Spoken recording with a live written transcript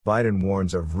Biden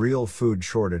warns of real food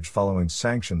shortage following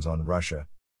sanctions on Russia.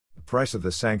 The price of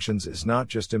the sanctions is not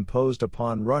just imposed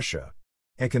upon Russia.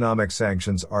 Economic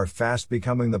sanctions are fast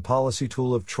becoming the policy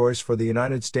tool of choice for the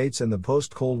United States in the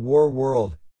post-Cold War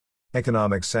world.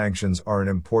 Economic sanctions are an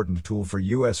important tool for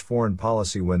U.S. foreign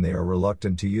policy when they are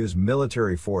reluctant to use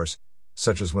military force,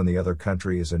 such as when the other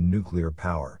country is a nuclear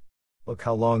power. Look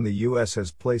how long the U.S.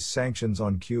 has placed sanctions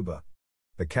on Cuba.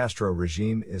 The Castro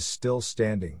regime is still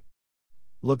standing.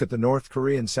 Look at the North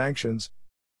Korean sanctions.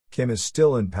 Kim is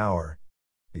still in power.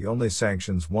 The only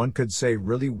sanctions one could say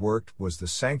really worked was the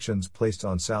sanctions placed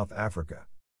on South Africa.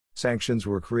 Sanctions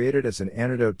were created as an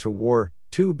antidote to war.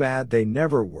 Too bad they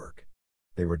never work.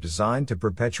 They were designed to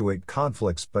perpetuate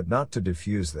conflicts but not to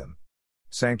diffuse them.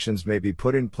 Sanctions may be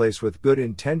put in place with good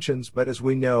intentions, but as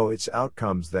we know, it's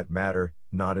outcomes that matter,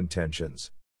 not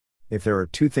intentions. If there are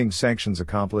two things sanctions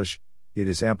accomplish, it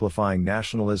is amplifying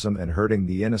nationalism and hurting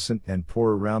the innocent and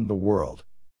poor around the world.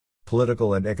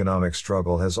 Political and economic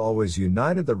struggle has always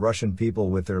united the Russian people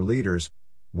with their leaders.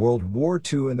 World War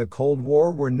II and the Cold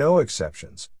War were no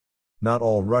exceptions. Not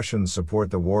all Russians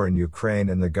support the war in Ukraine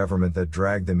and the government that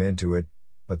dragged them into it,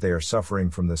 but they are suffering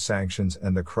from the sanctions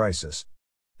and the crisis.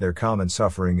 Their common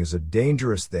suffering is a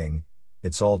dangerous thing.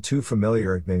 It's all too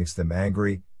familiar, it makes them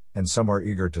angry, and some are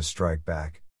eager to strike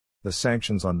back. The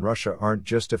sanctions on Russia aren't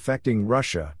just affecting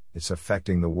Russia, it's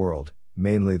affecting the world,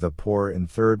 mainly the poor in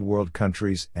third world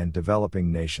countries and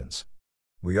developing nations.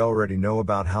 We already know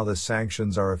about how the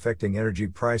sanctions are affecting energy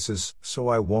prices, so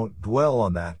I won't dwell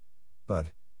on that, but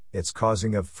it's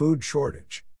causing a food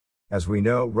shortage. As we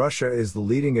know, Russia is the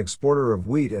leading exporter of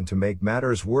wheat, and to make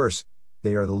matters worse,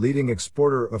 they are the leading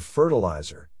exporter of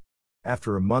fertilizer.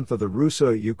 After a month of the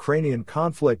Russo-Ukrainian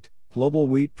conflict, global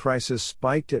wheat prices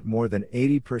spiked at more than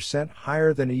 80%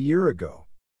 higher than a year ago.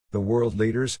 The world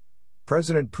leaders,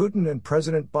 President Putin and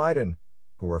President Biden,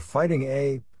 who are fighting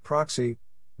a proxy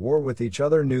war with each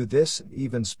other, knew this and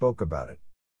even spoke about it.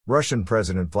 Russian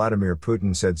President Vladimir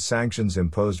Putin said sanctions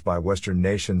imposed by Western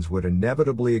nations would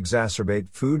inevitably exacerbate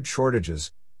food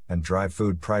shortages and drive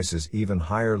food prices even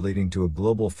higher, leading to a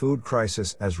global food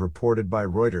crisis, as reported by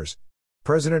Reuters.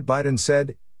 President Biden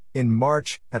said in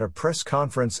March, at a press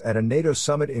conference at a NATO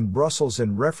summit in Brussels,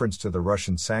 in reference to the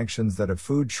Russian sanctions, that a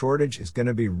food shortage is going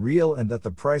to be real and that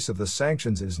the price of the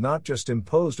sanctions is not just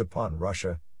imposed upon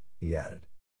Russia, he added.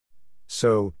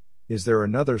 So, is there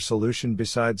another solution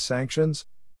besides sanctions?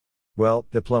 Well,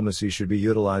 diplomacy should be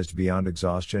utilized beyond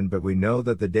exhaustion, but we know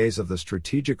that the days of the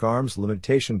strategic arms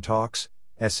limitation talks,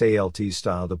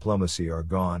 SALT-style diplomacy, are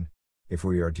gone. If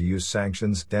we are to use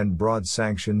sanctions, then broad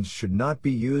sanctions should not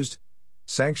be used.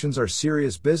 Sanctions are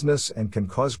serious business and can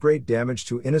cause great damage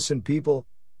to innocent people,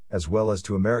 as well as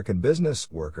to American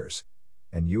business workers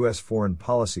and U.S. foreign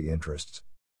policy interests.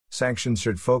 Sanctions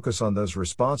should focus on those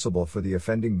responsible for the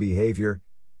offending behavior.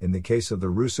 In the case of the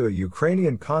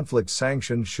Russo-Ukrainian conflict,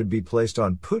 sanctions should be placed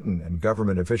on Putin and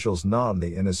government officials, not on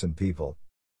the innocent people.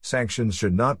 Sanctions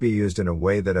should not be used in a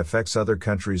way that affects other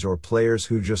countries or players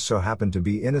who just so happen to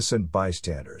be innocent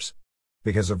bystanders.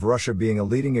 Because of Russia being a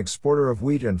leading exporter of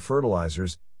wheat and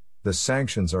fertilizers, the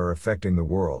sanctions are affecting the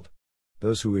world.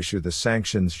 Those who issue the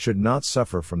sanctions should not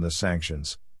suffer from the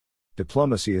sanctions.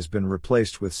 Diplomacy has been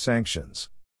replaced with sanctions.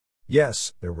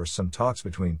 Yes, there were some talks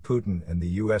between Putin and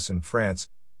the US and France,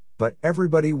 but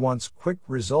everybody wants quick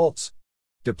results.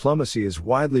 Diplomacy is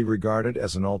widely regarded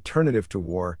as an alternative to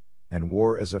war, and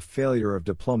war as a failure of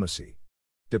diplomacy.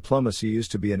 Diplomacy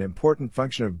used to be an important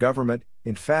function of government.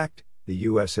 In fact, the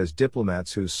U.S. has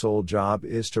diplomats whose sole job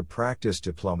is to practice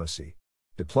diplomacy.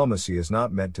 Diplomacy is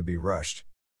not meant to be rushed.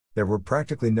 There were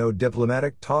practically no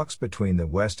diplomatic talks between the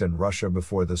West and Russia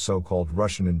before the so-called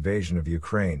Russian invasion of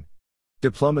Ukraine.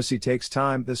 Diplomacy takes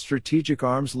time. The strategic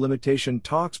arms limitation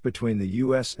talks between the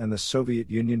U.S. and the Soviet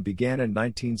Union began in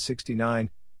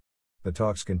 1969. The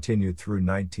talks continued through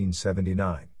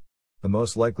 1979. The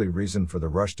most likely reason for the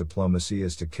rush diplomacy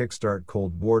is to kickstart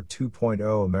Cold War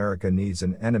 2.0. America needs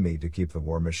an enemy to keep the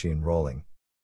war machine rolling.